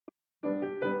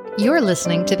You're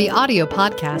listening to the audio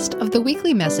podcast of the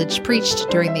weekly message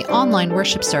preached during the online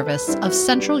worship service of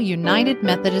Central United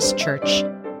Methodist Church.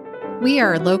 We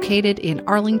are located in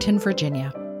Arlington,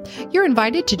 Virginia. You're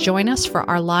invited to join us for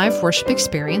our live worship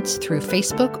experience through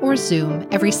Facebook or Zoom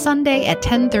every Sunday at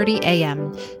 10:30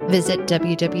 a.m. Visit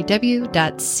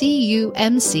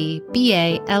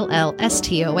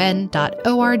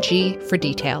www.cumcballston.org for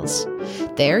details.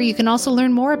 There you can also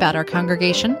learn more about our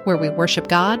congregation, where we worship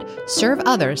God, serve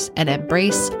others, and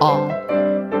embrace all.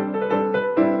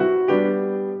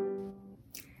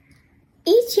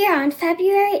 Each year on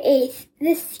February 8th,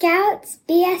 the Scouts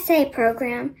BSA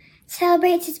program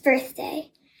celebrates its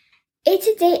birthday. It's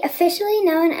a date officially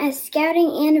known as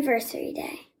Scouting Anniversary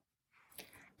Day.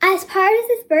 As part of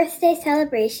this birthday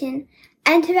celebration,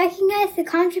 and to recognize the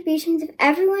contributions of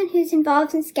everyone who's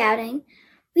involved in Scouting,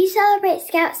 we celebrate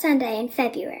Scout Sunday in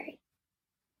February.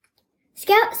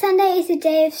 Scout Sunday is a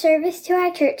day of service to our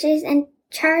churches and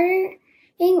chartering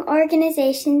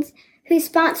organizations who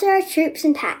sponsor our troops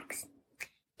and packs.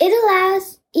 It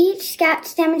allows each Scout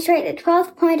to demonstrate the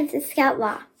 12th point of the Scout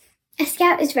Law. A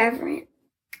Scout is reverent.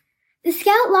 The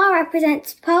Scout Law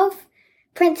represents 12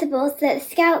 principles that a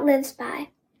Scout lives by.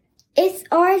 Its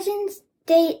origins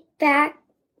date back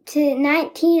to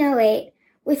 1908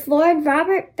 with Lord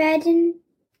Robert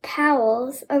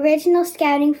Baden-Powell's original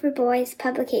Scouting for Boys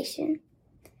publication.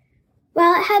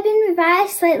 While it had been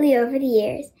revised slightly over the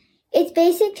years, its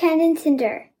basic tenets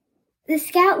endure. The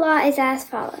Scout Law is as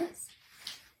follows.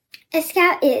 A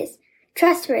Scout is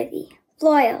trustworthy,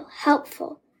 loyal,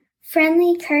 helpful,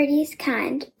 friendly, courteous,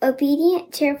 kind,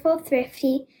 obedient, cheerful,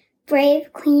 thrifty,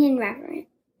 brave, clean, and reverent.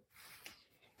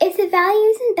 If the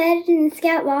values embedded in the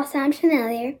Scout Law sound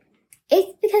familiar,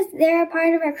 it's because they're a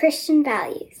part of our Christian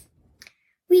values.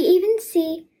 We even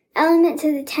see elements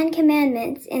of the 10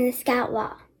 Commandments in the Scout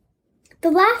Law.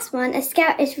 The last one, a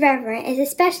Scout is reverent, is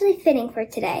especially fitting for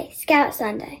today, Scout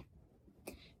Sunday.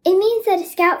 It means that a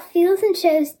Scout feels and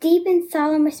shows deep and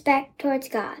solemn respect towards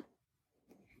God.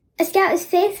 A Scout is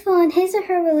faithful in his or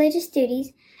her religious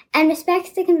duties and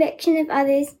respects the conviction of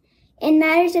others in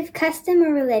matters of custom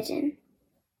or religion.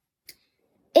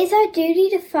 It's our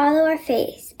duty to follow our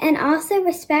faith and also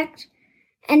respect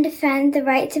and defend the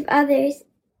rights of others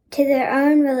to their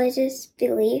own religious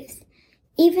beliefs,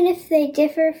 even if they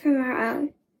differ from our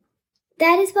own.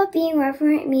 That is what being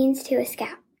reverent means to a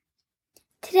Scout.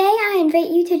 Today I invite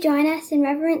you to join us in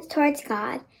reverence towards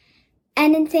God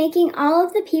and in thanking all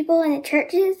of the people in the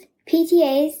churches,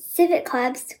 PTAs, civic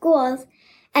clubs, schools,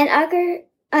 and other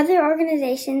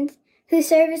organizations who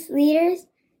serve as leaders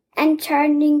and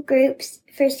charting groups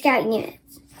for Scout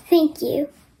units. Thank you.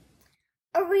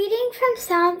 A reading from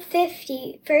Psalm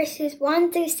 50, verses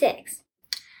 1 through 6.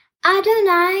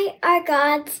 Adonai, our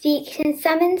God, speaks and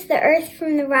summons the earth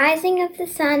from the rising of the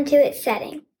sun to its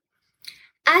setting.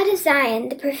 Out of Zion,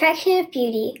 the perfection of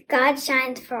beauty, God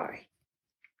shines forth.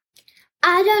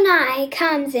 Adonai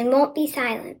comes and won't be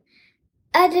silent.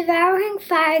 A devouring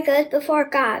fire goes before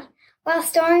God, while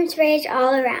storms rage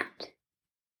all around.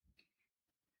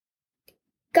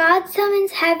 God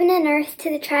summons heaven and earth to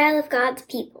the trial of God's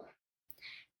people.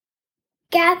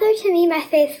 Gather to me, my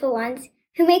faithful ones,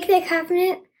 who make their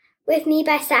covenant with me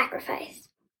by sacrifice.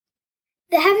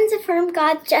 The heavens affirm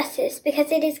God's justice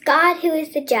because it is God who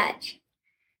is the judge.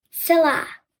 Selah.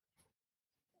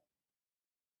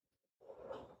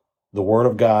 The Word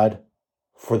of God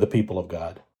for the people of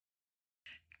God.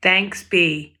 Thanks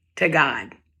be to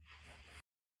God.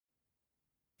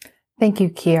 Thank you,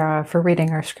 Kiara, for reading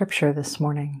our scripture this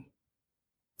morning.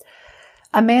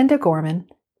 Amanda Gorman,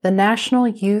 the National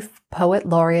Youth Poet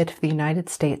Laureate of the United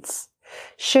States,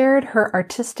 shared her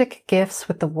artistic gifts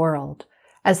with the world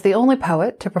as the only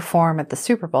poet to perform at the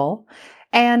Super Bowl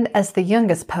and as the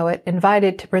youngest poet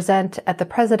invited to present at the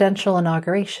presidential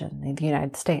inauguration in the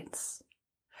United States.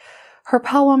 Her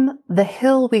poem, The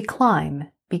Hill We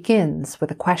Climb, begins with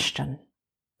a question.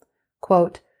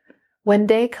 Quote, "When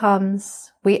day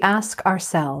comes, we ask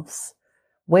ourselves,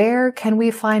 where can we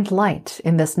find light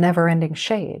in this never-ending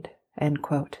shade?" End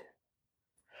quote.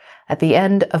 At the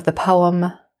end of the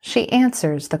poem, she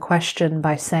answers the question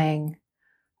by saying,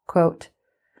 quote,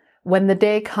 "When the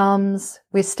day comes,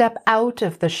 we step out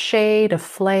of the shade of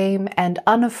flame and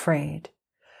unafraid.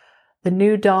 The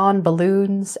new dawn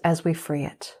balloons as we free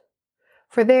it.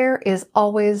 For there is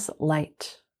always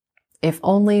light, if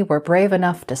only we're brave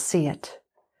enough to see it.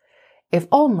 If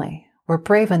only we're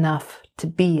brave enough to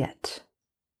be it."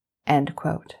 End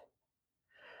quote.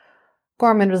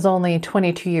 Gorman was only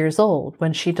 22 years old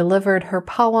when she delivered her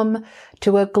poem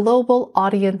to a global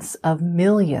audience of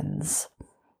millions.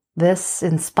 This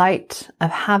in spite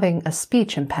of having a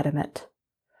speech impediment.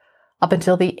 Up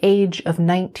until the age of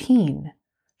 19,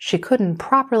 she couldn't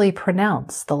properly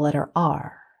pronounce the letter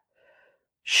R.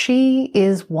 She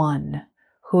is one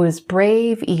who is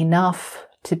brave enough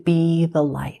to be the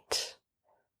light.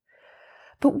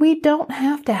 But we don't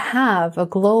have to have a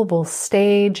global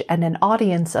stage and an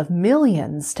audience of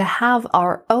millions to have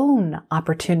our own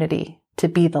opportunity to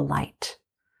be the light.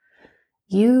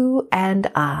 You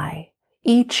and I,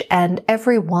 each and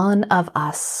every one of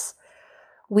us,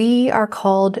 we are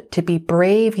called to be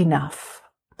brave enough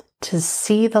to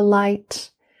see the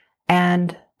light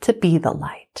and to be the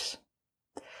light.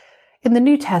 In the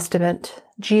New Testament,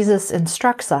 Jesus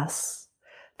instructs us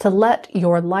to let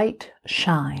your light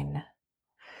shine.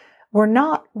 We're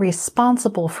not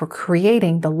responsible for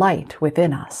creating the light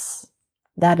within us.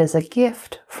 That is a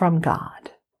gift from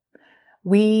God.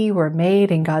 We were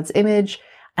made in God's image,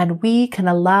 and we can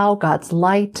allow God's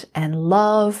light and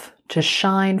love to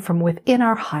shine from within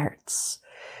our hearts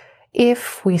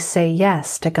if we say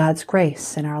yes to God's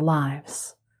grace in our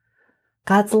lives.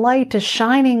 God's light is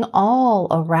shining all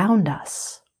around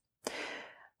us,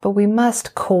 but we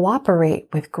must cooperate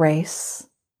with grace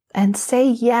and say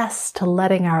yes to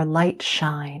letting our light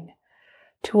shine,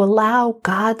 to allow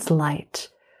God's light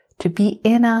to be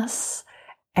in us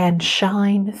and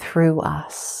shine through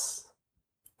us.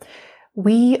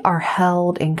 We are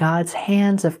held in God's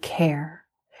hands of care,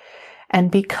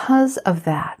 and because of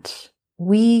that,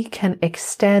 we can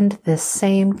extend this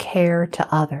same care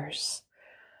to others.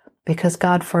 Because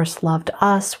God first loved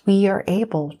us, we are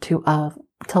able to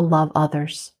love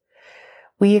others.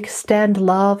 We extend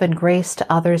love and grace to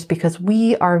others because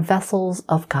we are vessels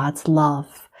of God's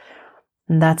love.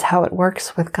 And that's how it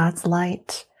works with God's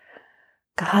light.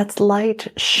 God's light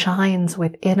shines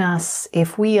within us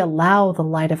if we allow the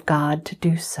light of God to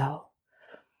do so.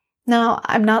 Now,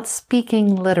 I'm not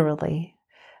speaking literally.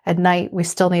 At night, we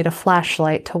still need a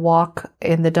flashlight to walk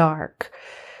in the dark.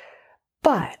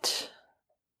 But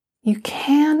you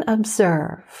can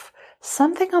observe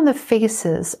something on the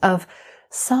faces of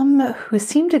some who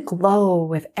seem to glow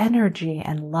with energy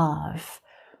and love.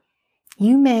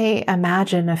 You may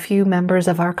imagine a few members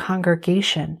of our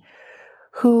congregation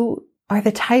who are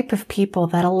the type of people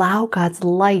that allow God's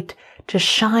light to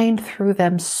shine through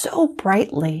them so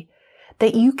brightly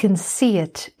that you can see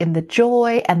it in the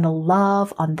joy and the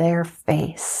love on their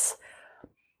face.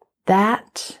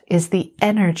 That is the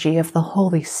energy of the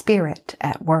Holy Spirit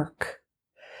at work.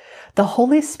 The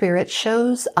Holy Spirit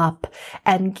shows up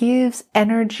and gives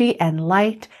energy and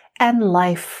light and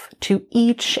life to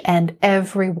each and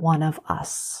every one of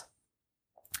us.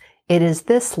 It is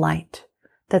this light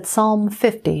that Psalm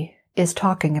 50 is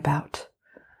talking about.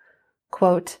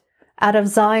 Quote, "Out of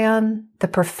Zion, the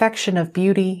perfection of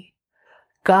beauty,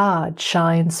 God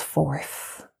shines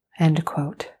forth." End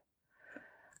quote.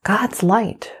 God's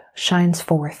light shines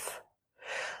forth.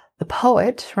 The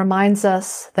poet reminds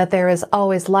us that there is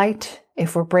always light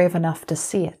if we're brave enough to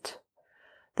see it.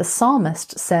 The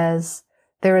psalmist says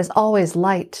there is always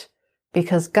light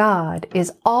because God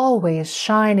is always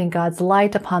shining God's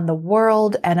light upon the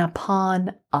world and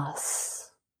upon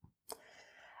us.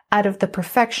 Out of the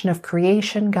perfection of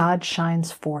creation, God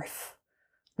shines forth.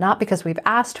 Not because we've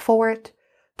asked for it,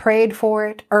 prayed for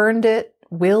it, earned it,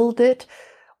 willed it,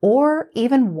 or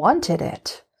even wanted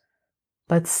it,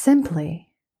 but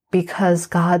simply because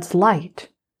God's light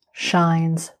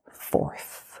shines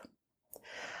forth.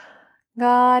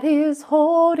 God is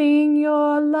holding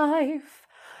your life.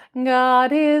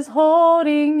 God is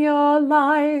holding your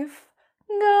life.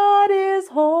 God is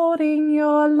holding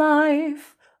your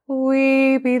life.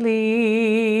 We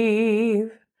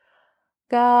believe.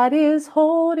 God is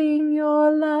holding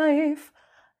your life.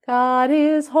 God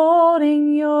is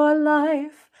holding your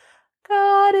life.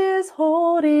 God is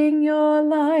holding your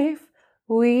life.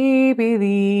 We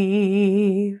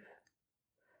believe.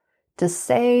 To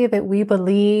say that we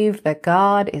believe that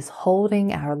God is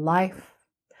holding our life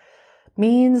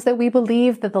means that we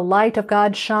believe that the light of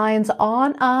God shines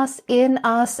on us, in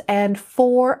us, and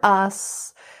for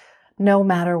us, no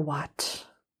matter what.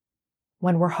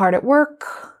 When we're hard at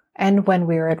work and when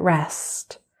we're at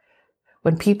rest.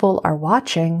 When people are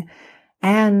watching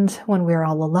and when we're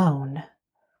all alone.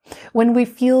 When we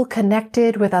feel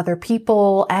connected with other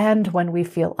people and when we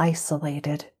feel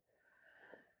isolated.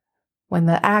 When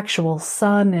the actual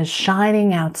sun is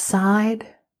shining outside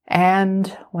and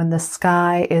when the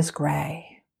sky is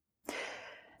gray.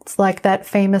 It's like that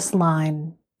famous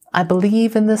line, "I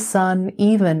believe in the sun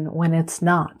even when it's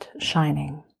not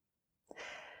shining."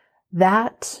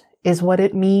 That is what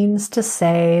it means to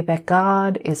say that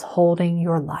God is holding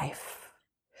your life.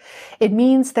 It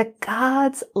means that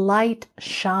God's light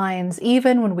shines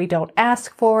even when we don't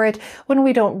ask for it, when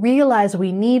we don't realize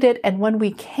we need it, and when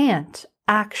we can't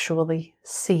actually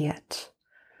see it.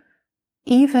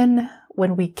 Even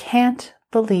when we can't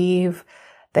believe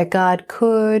that God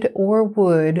could or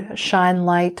would shine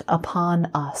light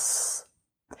upon us.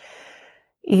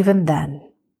 Even then,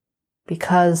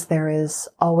 because there is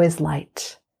always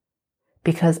light,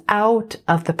 because out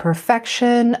of the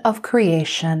perfection of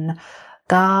creation,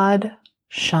 God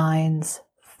shines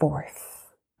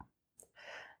forth.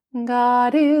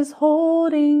 God is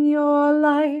holding your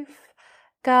life.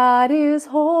 God is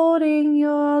holding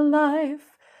your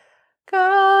life.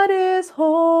 God is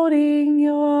holding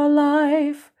your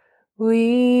life.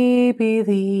 We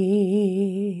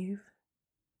believe.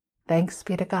 Thanks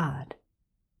be to God.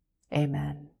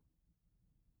 Amen.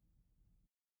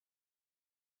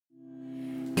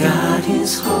 God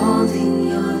is holding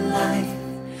your life.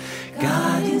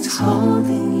 God is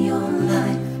holding your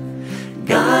life.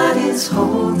 God is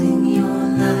holding your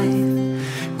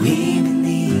life. We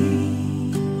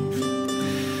believe.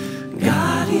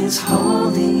 God is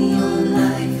holding your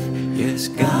life. Yes,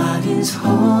 God is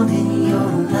holding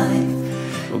your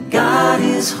life. Oh, God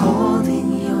is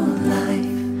holding your life.